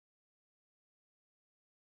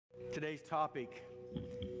Today's topic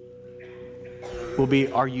will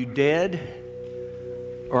be, are you dead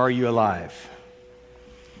or are you alive?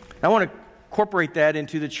 I want to incorporate that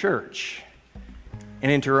into the church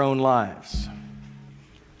and into our own lives.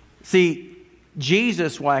 See,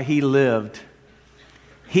 Jesus, while he lived,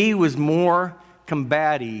 he was more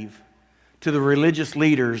combative to the religious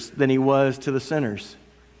leaders than he was to the sinners.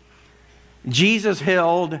 Jesus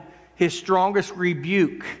held his strongest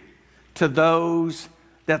rebuke to those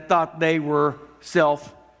that thought they were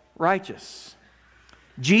self-righteous.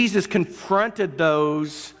 Jesus confronted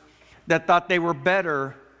those that thought they were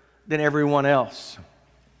better than everyone else.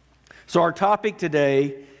 So our topic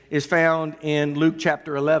today is found in Luke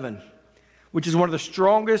chapter 11, which is one of the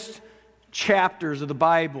strongest chapters of the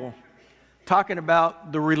Bible, talking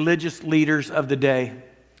about the religious leaders of the day.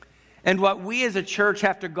 And what we as a church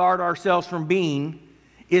have to guard ourselves from being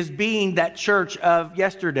is being that church of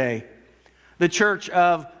yesterday, the church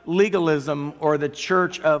of legalism or the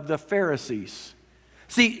church of the Pharisees.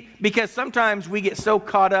 See, because sometimes we get so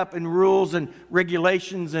caught up in rules and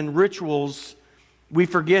regulations and rituals, we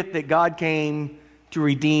forget that God came to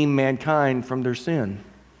redeem mankind from their sin.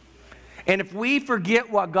 And if we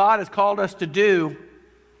forget what God has called us to do,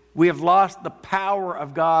 we have lost the power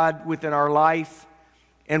of God within our life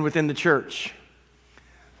and within the church.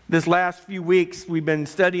 This last few weeks, we've been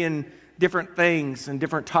studying different things and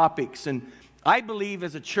different topics. And I believe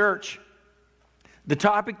as a church, the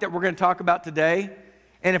topic that we're going to talk about today,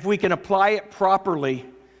 and if we can apply it properly,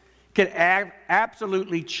 can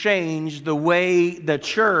absolutely change the way the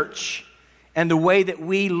church and the way that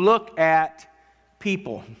we look at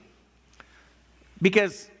people.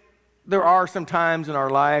 Because there are some times in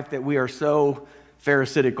our life that we are so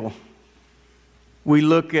pharisaical. We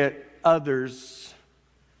look at others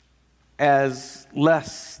as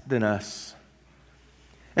less than us.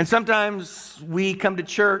 And sometimes we come to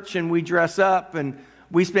church and we dress up and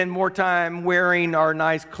we spend more time wearing our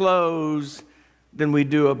nice clothes than we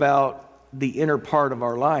do about the inner part of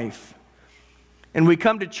our life. And we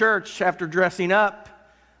come to church after dressing up,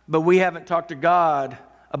 but we haven't talked to God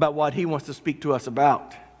about what He wants to speak to us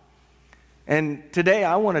about. And today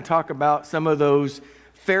I want to talk about some of those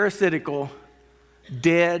pharisaical,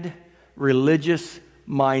 dead, religious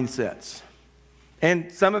mindsets.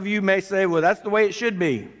 And some of you may say, well, that's the way it should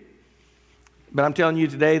be. But I'm telling you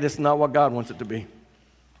today, this is not what God wants it to be.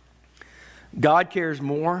 God cares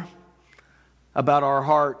more about our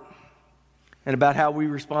heart and about how we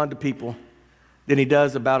respond to people than He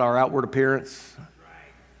does about our outward appearance,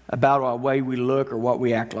 about our way we look or what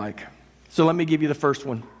we act like. So let me give you the first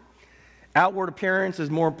one. Outward appearance is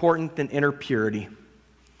more important than inner purity.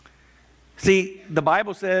 See, the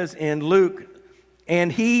Bible says in Luke,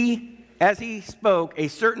 and as he spoke, a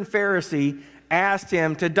certain Pharisee asked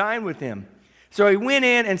him to dine with him. So he went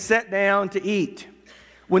in and sat down to eat.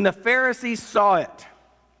 When the Pharisee saw it,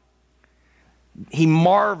 he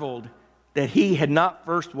marveled that he had not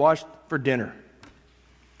first washed for dinner.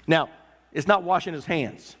 Now, it's not washing his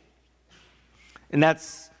hands. And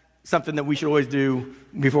that's something that we should always do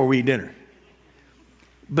before we eat dinner.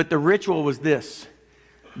 But the ritual was this.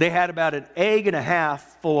 They had about an egg and a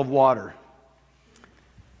half full of water.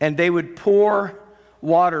 And they would pour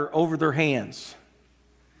water over their hands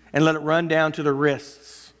and let it run down to their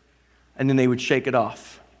wrists. And then they would shake it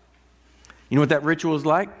off. You know what that ritual is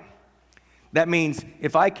like? That means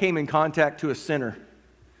if I came in contact to a sinner,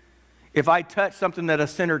 if I touched something that a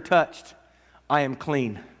sinner touched, I am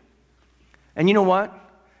clean. And you know what?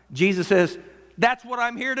 Jesus says, that's what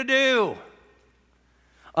I'm here to do.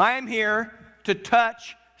 I am here to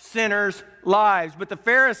touch sinners' lives. But the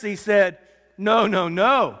Pharisee said, no, no,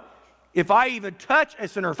 no. If I even touch a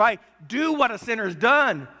sinner, if I do what a sinner's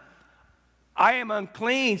done, I am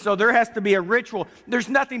unclean. So there has to be a ritual. There's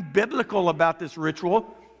nothing biblical about this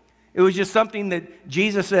ritual. It was just something that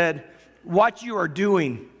Jesus said, what you are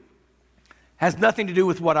doing has nothing to do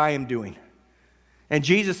with what I am doing. And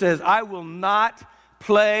Jesus says, I will not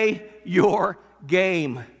play your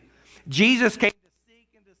game. Jesus came to seek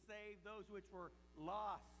and to save those which were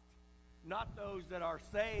lost, not those that are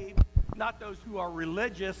saved, not those who are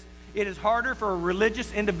religious. It is harder for a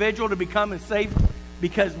religious individual to become saved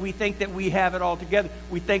because we think that we have it all together.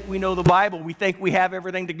 We think we know the Bible. We think we have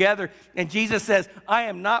everything together. And Jesus says, I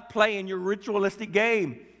am not playing your ritualistic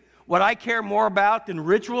game. What I care more about than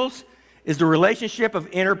rituals is the relationship of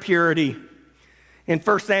inner purity. In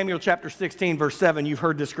 1 Samuel chapter 16, verse 7, you've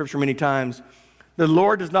heard this scripture many times. The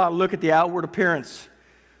Lord does not look at the outward appearance,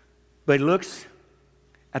 but He looks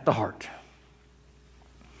at the heart.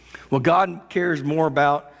 What God cares more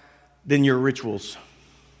about than your rituals.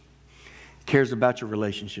 He cares about your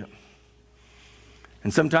relationship.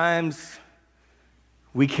 And sometimes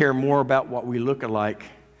we care more about what we look like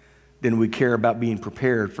than we care about being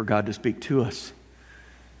prepared for God to speak to us.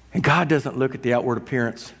 And God doesn't look at the outward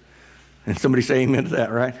appearance. And somebody say amen to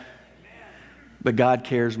that, right? But God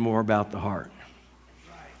cares more about the heart.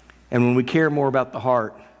 And when we care more about the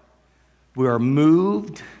heart, we are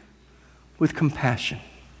moved with compassion.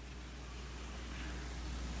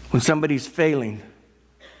 When somebody's failing,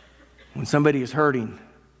 when somebody is hurting,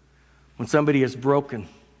 when somebody is broken,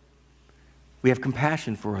 we have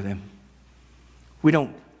compassion for them. We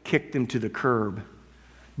don't kick them to the curb.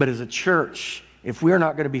 But as a church, if we're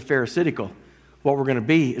not going to be pharisaical, what we're going to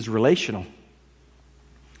be is relational.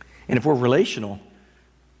 And if we're relational,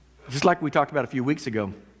 just like we talked about a few weeks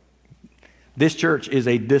ago, this church is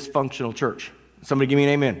a dysfunctional church. Somebody give me an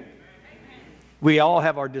amen. Amen. We all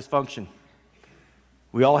have our dysfunction.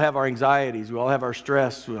 We all have our anxieties. We all have our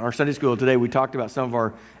stress. In our Sunday school today, we talked about some of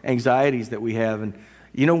our anxieties that we have. And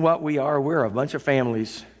you know what we are? We're a bunch of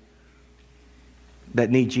families that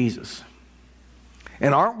need Jesus.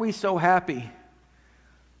 And aren't we so happy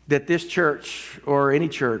that this church or any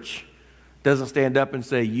church doesn't stand up and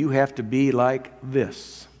say, you have to be like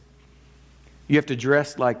this. You have to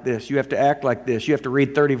dress like this. You have to act like this. You have to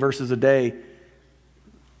read 30 verses a day.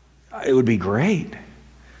 It would be great.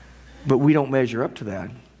 But we don't measure up to that.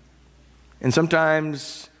 And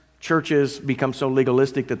sometimes churches become so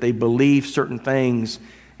legalistic that they believe certain things.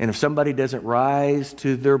 And if somebody doesn't rise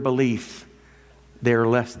to their belief, they're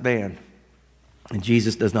less than. And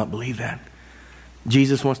Jesus does not believe that.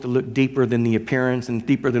 Jesus wants to look deeper than the appearance and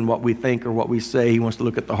deeper than what we think or what we say. He wants to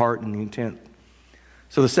look at the heart and the intent.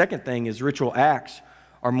 So the second thing is ritual acts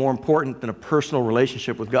are more important than a personal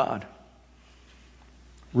relationship with God.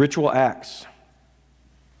 Ritual acts.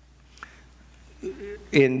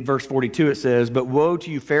 In verse 42 it says, "But woe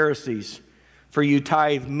to you Pharisees, for you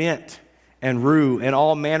tithe mint and rue and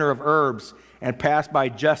all manner of herbs, and pass by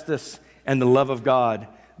justice and the love of God.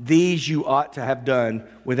 These you ought to have done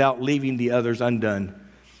without leaving the others undone."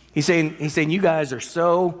 He's saying you guys are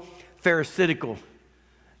so pharisaical.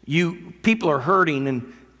 People are hurting,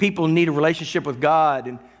 and people need a relationship with God,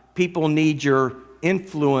 and people need your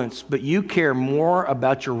influence, but you care more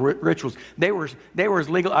about your rituals. They were as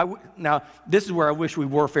legal. Now, this is where I wish we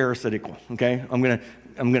were pharisaical. Okay, I'm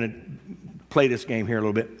gonna play this game here a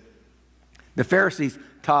little bit. The Pharisees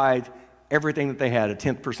tithed everything that they had, a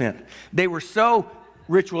 10%. They were so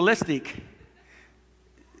ritualistic,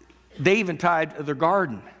 they even tithed their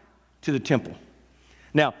garden to the temple.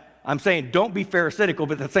 Now, I'm saying don't be pharisaical,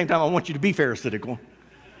 but at the same time, I want you to be pharisaical.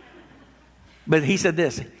 But he said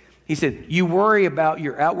this. He said, you worry about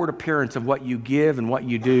your outward appearance of what you give and what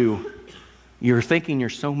you do. You're thinking you're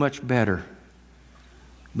so much better.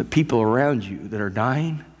 But people around you that are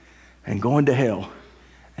dying and going to hell,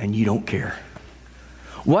 and you don't care.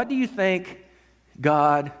 What do you think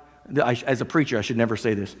God, as a preacher, I should never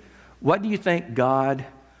say this. What do you think God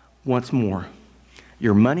wants more?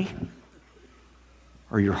 Your money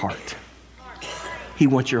or your heart? He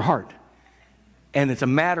wants your heart. And it's a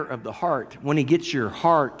matter of the heart. When he gets your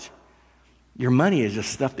heart, your money is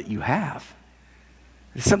just stuff that you have.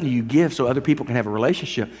 It's something you give so other people can have a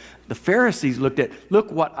relationship. The Pharisees looked at,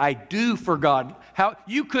 look what I do for God. How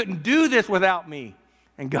you couldn't do this without me.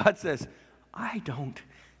 And God says, I don't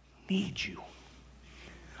need you.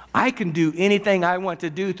 I can do anything I want to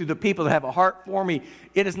do through the people that have a heart for me.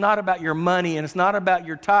 It is not about your money, and it's not about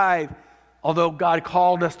your tithe, although God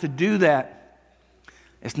called us to do that.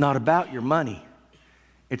 It's not about your money.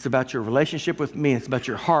 It's about your relationship with me. It's about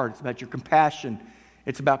your heart. It's about your compassion.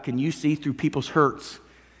 It's about, can you see through people's hurts,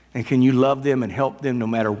 and can you love them and help them no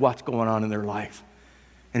matter what's going on in their life?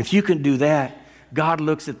 And if you can do that, God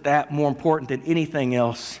looks at that more important than anything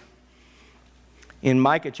else. In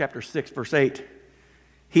Micah chapter 6, verse 8,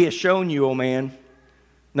 he has shown you, O man,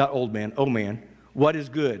 not old man, O man, what is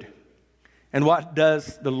good. And what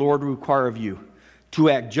does the Lord require of you? To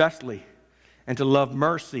act justly, and to love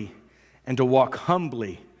mercy, and to walk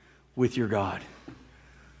humbly with your God.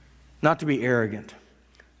 Not to be arrogant,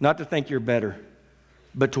 not to think you're better,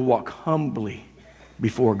 but to walk humbly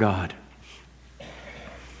before God.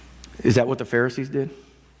 Is that what the Pharisees did?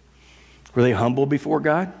 Were they humble before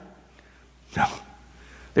God? No.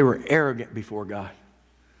 They were arrogant before God.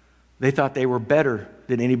 They thought they were better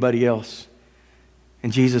than anybody else.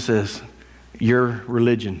 And Jesus says, your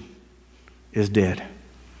religion is dead.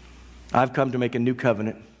 I've come to make a new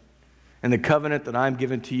covenant. And the covenant that I'm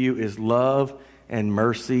giving to you is love and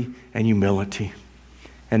mercy and humility.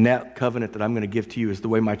 And that covenant that I'm going to give to you is the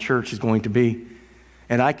way my church is going to be.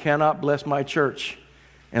 And I cannot bless my church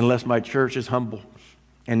unless my church is humble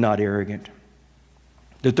and not arrogant.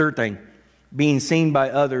 The third thing being seen by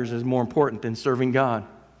others is more important than serving God.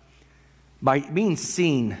 By being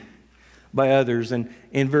seen by others. And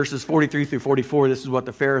in verses 43 through 44, this is what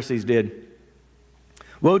the Pharisees did.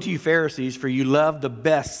 Woe to you, Pharisees, for you love the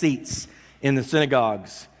best seats in the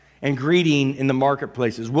synagogues and greeting in the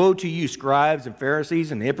marketplaces. Woe to you, scribes and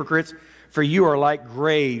Pharisees and hypocrites, for you are like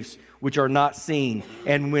graves which are not seen,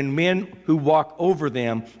 and when men who walk over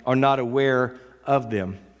them are not aware of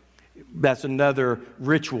them. That's another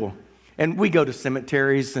ritual. And we go to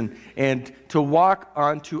cemeteries, and to walk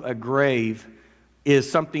onto a grave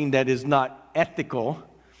is something that is not ethical,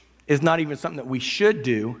 is not even something that we should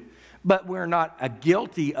do, but we're not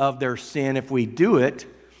guilty of their sin if we do it.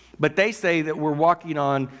 But they say that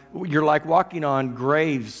you're like walking on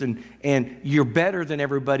graves, and you're better than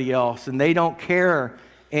everybody else, and they don't care.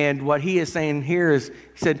 And what he is saying here is,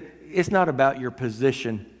 he said, it's not about your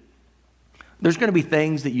position. There's going to be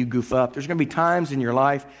things that you goof up. There's going to be times in your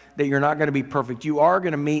life that you're not going to be perfect. You are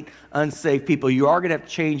going to meet unsaved people. You are going to have to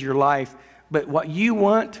change your life. But what you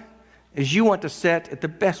want is you want to sit at the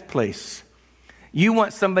best place. You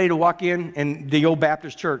want somebody to walk in the old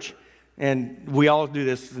Baptist church, and we all do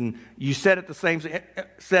this, and you sit at the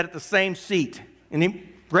same seat. And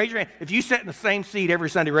raise your hand. If you sit in the same seat every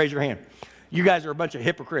Sunday, raise your hand. You guys are a bunch of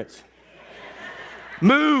hypocrites.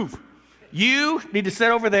 Move. You need to sit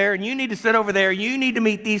over there, and you need to sit over there. You need to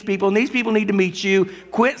meet these people, and these people need to meet you.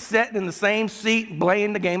 Quit sitting in the same seat and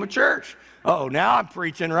playing the game of church. Oh, now I'm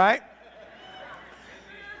preaching, right?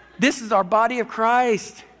 This is our body of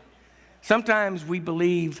Christ. Sometimes we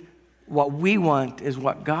believe what we want is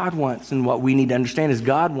what God wants, and what we need to understand is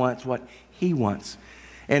God wants what He wants.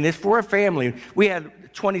 And it's for a family. We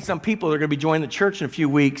had 20-some people that are going to be joining the church in a few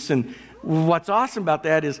weeks, and what's awesome about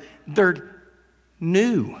that is they're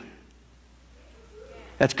new.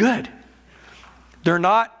 That's good. They're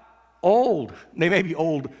not old. They may be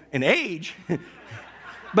old in age,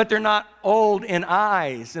 but they're not old in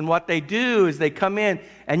eyes. And what they do is they come in,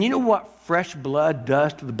 and you know what fresh blood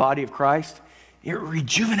does to the body of Christ? It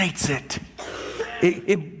rejuvenates it.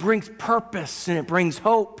 It brings purpose, and it brings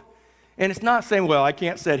hope. And it's not saying, well, I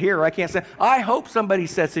can't sit here, or I can't sit. I hope somebody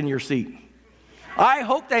sits in your seat. I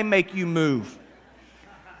hope they make you move.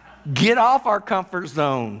 Get off our comfort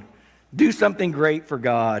zone. Do something great for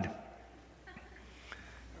God.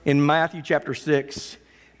 In Matthew chapter 6,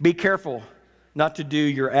 be careful not to do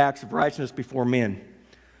your acts of righteousness before men,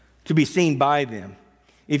 to be seen by them.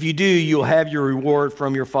 If you do, you'll have your reward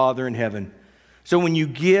from your Father in heaven. So when you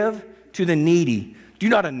give to the needy, do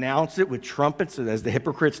not announce it with trumpets as the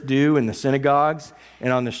hypocrites do in the synagogues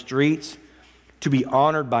and on the streets, to be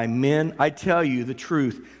honored by men. I tell you the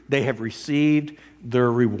truth, they have received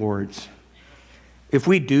their rewards. If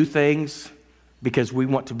we do things because we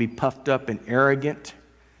want to be puffed up and arrogant,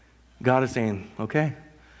 God is saying, okay,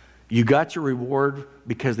 you got your reward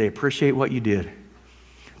because they appreciate what you did.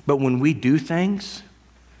 But when we do things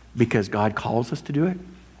because God calls us to do it,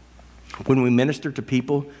 when we minister to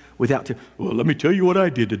people without well, let me tell you what I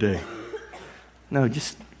did today. No,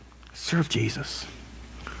 just serve Jesus.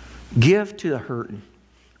 Give to the hurting.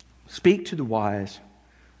 Speak to the wise.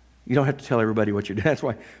 You don't have to tell everybody what you're doing. That's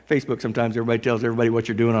why Facebook, sometimes everybody tells everybody what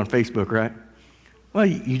you're doing on Facebook, right? Well,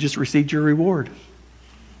 you just received your reward.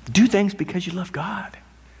 Do things because you love God.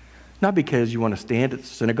 Not because you want to stand at the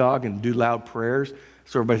synagogue and do loud prayers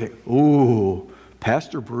so everybody think, ooh,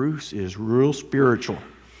 Pastor Bruce is real spiritual.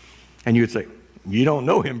 And you would say, you don't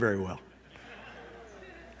know him very well.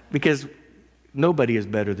 Because nobody is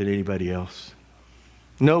better than anybody else.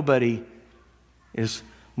 Nobody is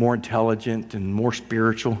more intelligent and more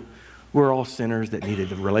spiritual. We're all sinners that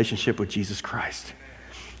needed a relationship with Jesus Christ.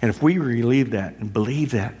 And if we relieve that and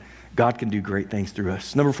believe that, God can do great things through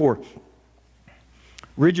us. Number 4,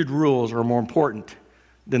 rigid rules are more important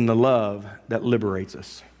than the love that liberates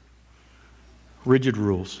us. Rigid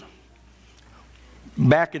rules.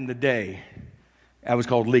 Back in the day, that was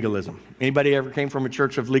called legalism. Anybody ever came from a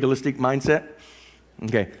church of legalistic mindset?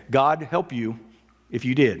 Okay. God help you if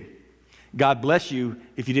you did. God bless you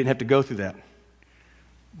if you didn't have to go through that.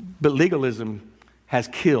 But legalism has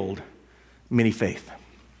killed many faith.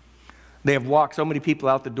 They have walked so many people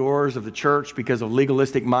out the doors of the church because of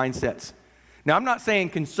legalistic mindsets. Now, I'm not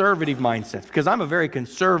saying conservative mindsets, because I'm a very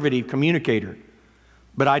conservative communicator,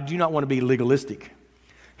 but I do not want to be legalistic.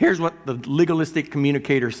 Here's what the legalistic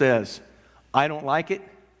communicator says. I don't like it,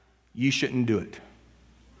 you shouldn't do it.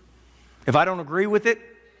 If I don't agree with it,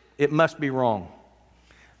 it must be wrong.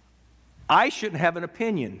 I shouldn't have an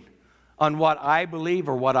opinion on what I believe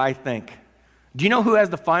or what I think. Do you know who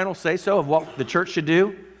has the final say-so of what the church should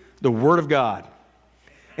do? The Word of God.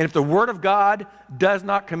 And if the Word of God does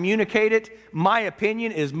not communicate it, my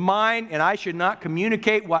opinion is mine, and I should not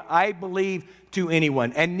communicate what I believe to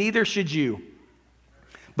anyone, and neither should you.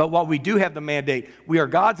 But what we do have the mandate, we are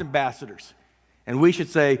God's ambassadors, and we should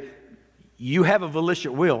say, you have a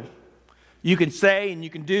volitional will. You can say and you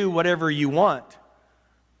can do whatever you want.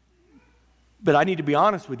 But I need to be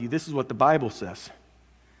honest with you, this is what the Bible says.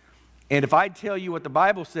 And if I tell you what the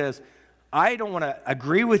Bible says, I don't want to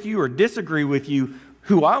agree with you or disagree with you.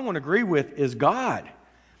 Who I want to agree with is God.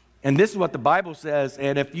 And this is what the Bible says.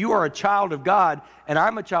 And if you are a child of God and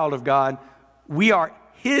I'm a child of God, we are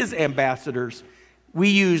His ambassadors. We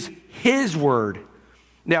use His word.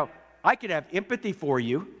 Now, I can have empathy for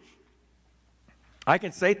you. I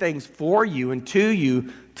can say things for you and to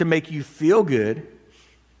you to make you feel good.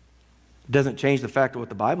 It doesn't change the fact of what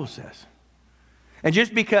the Bible says. And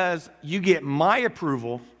just because you get my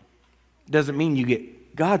approval doesn't mean you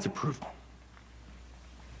get God's approval.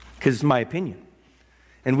 Because it's my opinion.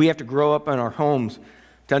 And we have to grow up in our homes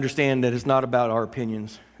to understand that it's not about our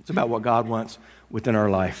opinions. It's about what God wants within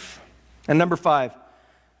our life. And number 5,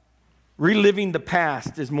 reliving the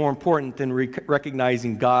past is more important than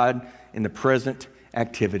recognizing God in the present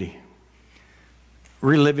activity.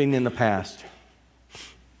 Reliving in the past.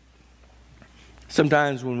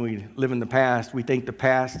 Sometimes when we live in the past, we think the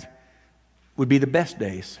past would be the best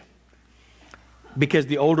days. Because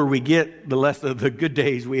the older we get, the less of the good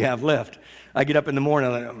days we have left. I get up in the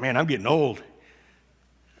morning, I'm like, man, I'm getting old.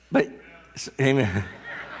 But, amen.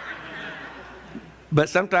 But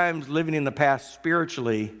sometimes living in the past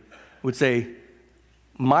spiritually would say,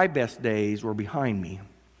 my best days were behind me.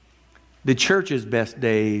 The church's best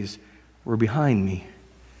days were behind me.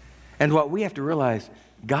 And what we have to realize,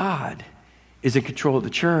 God is in control of the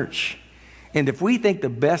church. And if we think the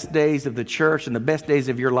best days of the church and the best days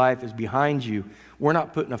of your life is behind you, we're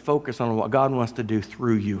not putting a focus on what God wants to do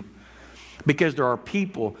through you. Because there are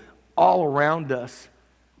people all around us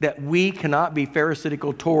that we cannot be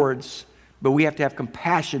pharisaical towards, but we have to have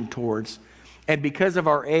compassion towards. And because of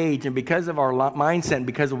our age and because of our mindset and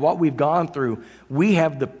because of what we've gone through, we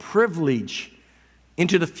have the privilege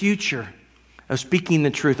into the future of speaking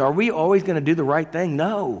the truth. Are we always going to do the right thing?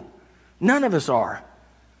 No. None of us are.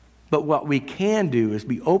 But what we can do is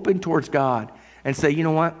be open towards God and say, you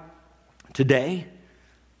know what? Today,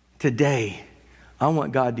 I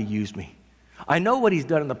want God to use me. I know what He's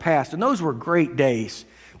done in the past, and those were great days.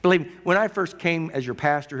 Believe me, when I first came as your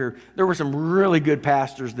pastor here, there were some really good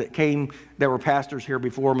pastors that were pastors here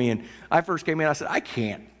before me, and I first came in, I said, I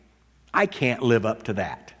can't live up to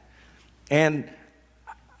that. And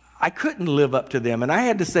I couldn't live up to them, and I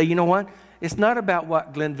had to say, you know what? It's not about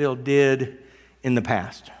what Glenville did in the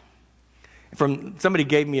past. Somebody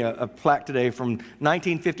gave me a plaque today from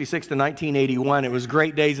 1956 to 1981. It was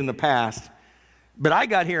great days in the past. But I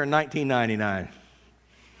got here in 1999.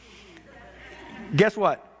 Guess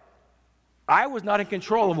what? I was not in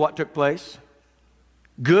control of what took place,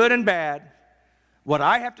 good and bad. What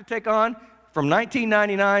I have to take on from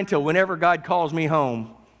 1999 till whenever God calls me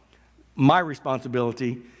home, my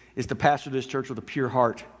responsibility is to pastor this church with a pure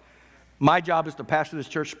heart. My job is to pastor this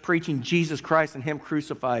church preaching Jesus Christ and Him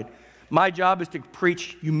crucified. My job is to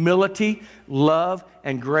preach humility, love,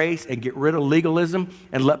 and grace and get rid of legalism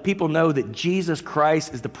and let people know that Jesus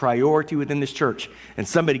Christ is the priority within this church. And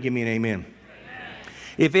somebody give me an amen. Amen.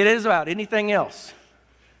 If it is about anything else,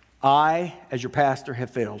 I, as your pastor, have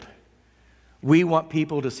failed. We want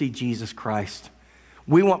people to see Jesus Christ.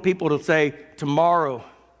 We want people to say, tomorrow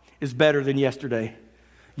is better than yesterday.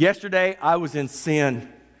 Yesterday, I was in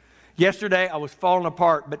sin. Yesterday, I was falling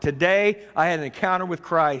apart, but today, I had an encounter with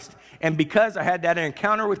Christ. And because I had that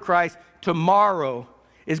encounter with Christ, tomorrow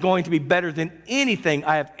is going to be better than anything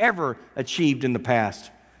I have ever achieved in the past.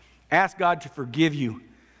 Ask God to forgive you.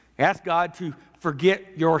 Ask God to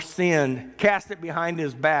forget your sin. Cast it behind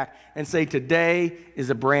His back and say, today is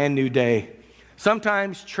a brand new day.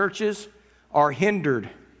 Sometimes churches are hindered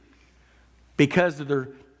because of their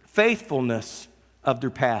faithfulness of their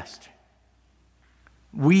past.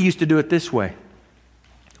 We used to do it this way.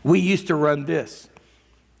 We used to run this.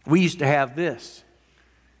 We used to have this.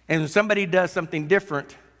 And when somebody does something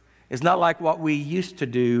different, it's not like what we used to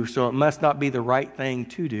do, so it must not be the right thing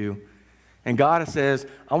to do. And God says,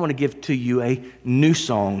 I want to give to you a new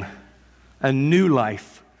song, a new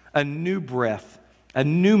life, a new breath, a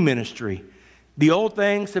new ministry. The old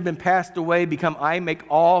things have been passed away, become I make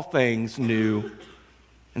all things new.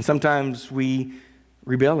 And sometimes we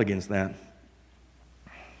rebel against that.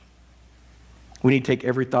 We need to take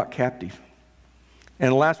every thought captive. And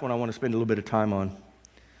the last one I want to spend a little bit of time on.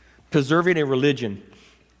 Preserving a religion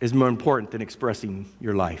is more important than expressing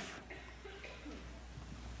your life.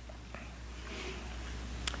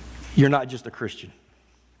 You're not just a Christian.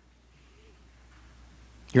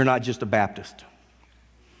 You're not just a Baptist.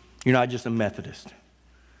 You're not just a Methodist.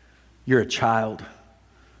 You're a child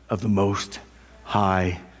of the Most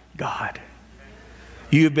High God.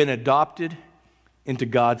 You have been adopted into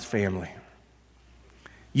God's family.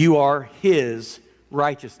 You are His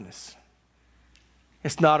righteousness.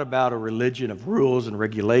 It's not about a religion of rules and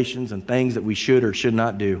regulations and things that we should or should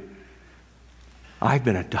not do. I've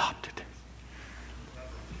been adopted.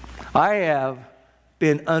 I have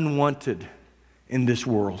been unwanted in this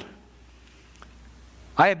world.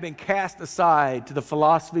 I have been cast aside to the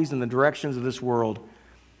philosophies and the directions of this world.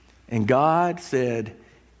 And God said,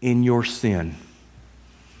 in your sin,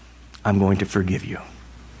 I'm going to forgive you.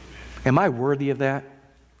 Am I worthy of that?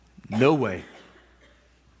 No way.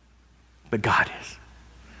 But God is.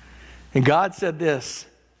 And God said this,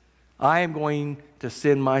 I am going to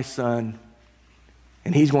send my Son,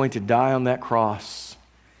 and He's going to die on that cross,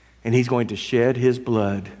 and He's going to shed His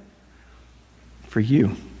blood for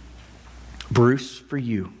you. Bruce, for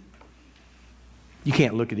you. You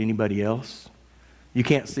can't look at anybody else. You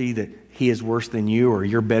can't see that he is worse than you or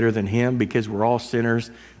you're better than him, because we're all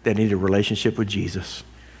sinners that need a relationship with Jesus.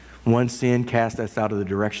 One sin cast us out of the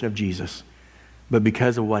direction of Jesus. But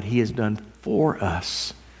because of what He has done for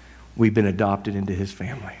us, we've been adopted into His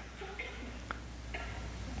family.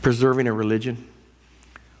 Preserving a religion.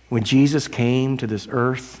 When Jesus came to this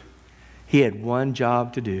earth, He had one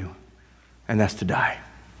job to do, and that's to die.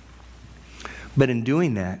 But in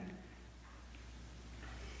doing that,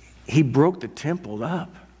 He broke the temple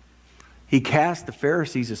up. He cast the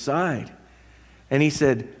Pharisees aside. And He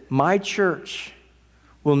said, my church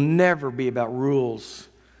will never be about rules,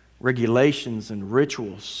 regulations, and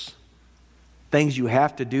rituals. Things you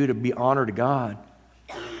have to do to be honor to God.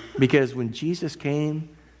 Because when Jesus came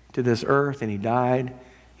to this earth and He died,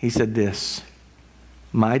 He said this,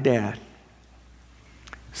 my dad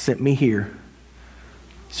sent me here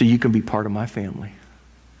so you can be part of my family.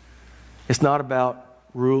 It's not about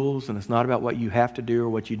rules, and it's not about what you have to do or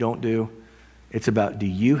what you don't do. It's about, do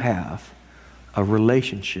you have a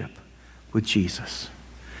relationship with Jesus?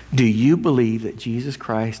 Do you believe that Jesus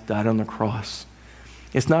Christ died on the cross?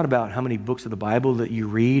 It's not about how many books of the Bible that you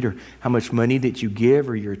read or how much money that you give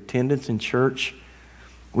or your attendance in church.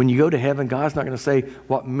 When you go to heaven, God's not going to say,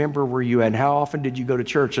 what member were you at and how often did you go to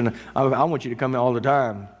church? And I want you to come all the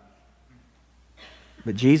time.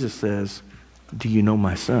 But Jesus says, do you know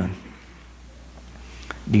my Son?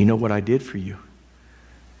 Do you know what I did for you?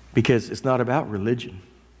 Because it's not about religion.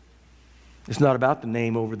 It's not about the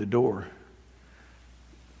name over the door.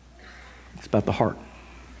 It's about the heart.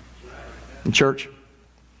 In church,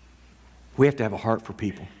 we have to have a heart for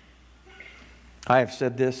people. I have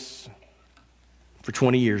said this for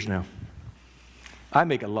 20 years now. I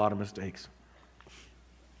make a lot of mistakes.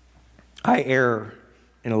 I err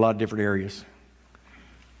in a lot of different areas.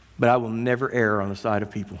 But I will never err on the side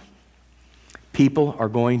of people. People are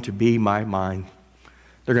going to be my mind.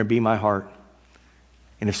 They're going to be my heart.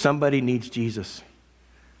 And if somebody needs Jesus,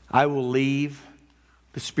 I will leave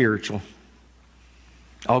the spiritual.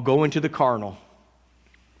 I'll go into the carnal.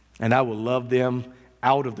 And I will love them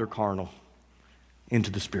out of their carnal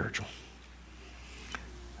into the spiritual.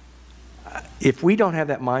 If we don't have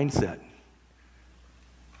that mindset,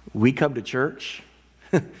 we come to church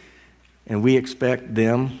and we expect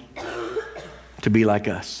them to be like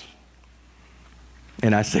us.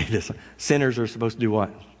 And I say this, sinners are supposed to do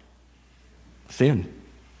what? Sin.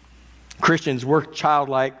 Christians work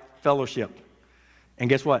childlike fellowship. And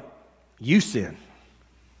guess what? You sin.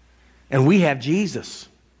 And we have Jesus.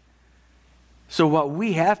 So what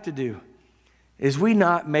we have to do is we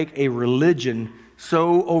not make a religion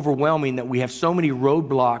so overwhelming that we have so many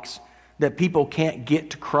roadblocks that people can't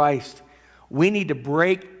get to Christ. We need to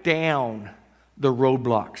break down the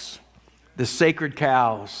roadblocks, the sacred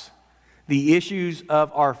cows, the issues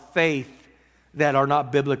of our faith that are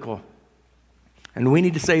not biblical. And we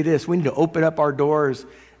need to say this. We need to open up our doors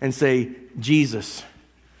and say, Jesus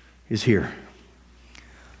is here.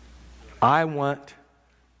 I want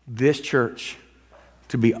this church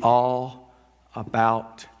to be all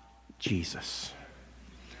about Jesus.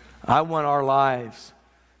 I want our lives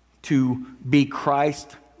to be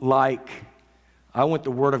Christ-like. I want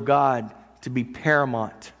the Word of God to be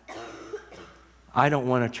paramount. I don't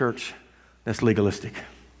want a church that's legalistic.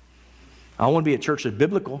 I want to be a church that's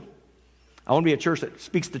biblical. I want to be a church that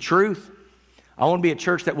speaks the truth. I want to be a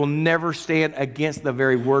church that will never stand against the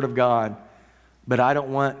very Word of God. But I don't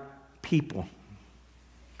want people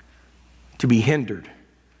to be hindered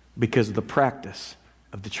because of the practice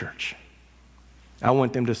of the church. I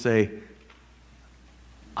want them to say,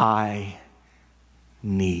 I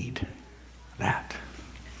need that.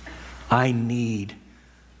 I need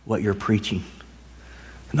what you're preaching.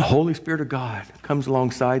 And the Holy Spirit of God comes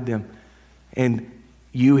alongside them, and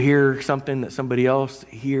you hear something that somebody else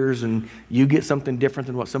hears, and you get something different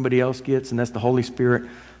than what somebody else gets, and that's the Holy Spirit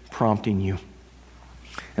prompting you.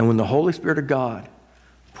 And when the Holy Spirit of God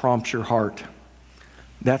prompts your heart,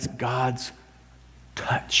 that's God's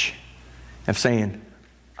touch of saying,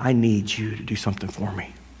 I need you to do something for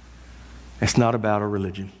me. It's not about a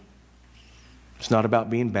religion. It's not about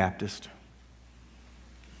being Baptist.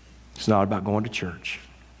 It's not about going to church.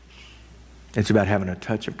 It's about having a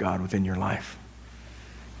touch of God within your life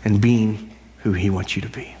and being who He wants you to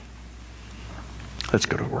be. Let's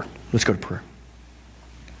go to work. Let's go to prayer.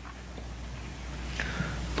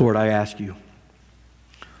 Lord, I ask you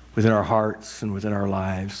within our hearts and within our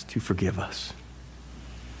lives to forgive us.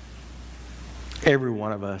 Every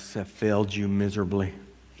one of us have failed you miserably,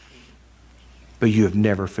 but you have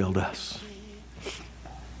never failed us.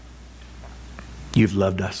 You've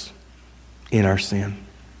loved us in our sin.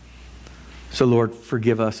 So Lord,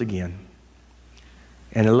 forgive us again.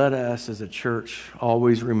 And let us as a church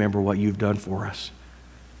always remember what you've done for us.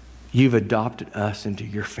 You've adopted us into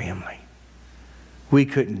your family. We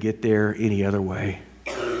couldn't get there any other way.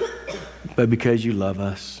 But because you love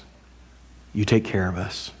us, you take care of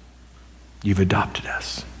us. You've adopted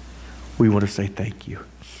us. We want to say thank you.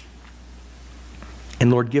 And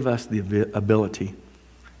Lord, give us the ability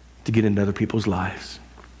to get into other people's lives.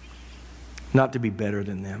 Not to be better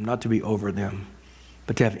than them, not to be over them,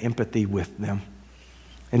 but to have empathy with them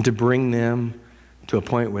and to bring them to a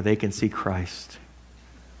point where they can see Christ.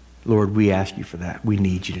 Lord, we ask you for that. We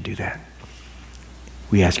need you to do that.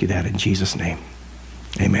 We ask you that in Jesus' name.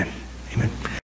 Amen. Amen.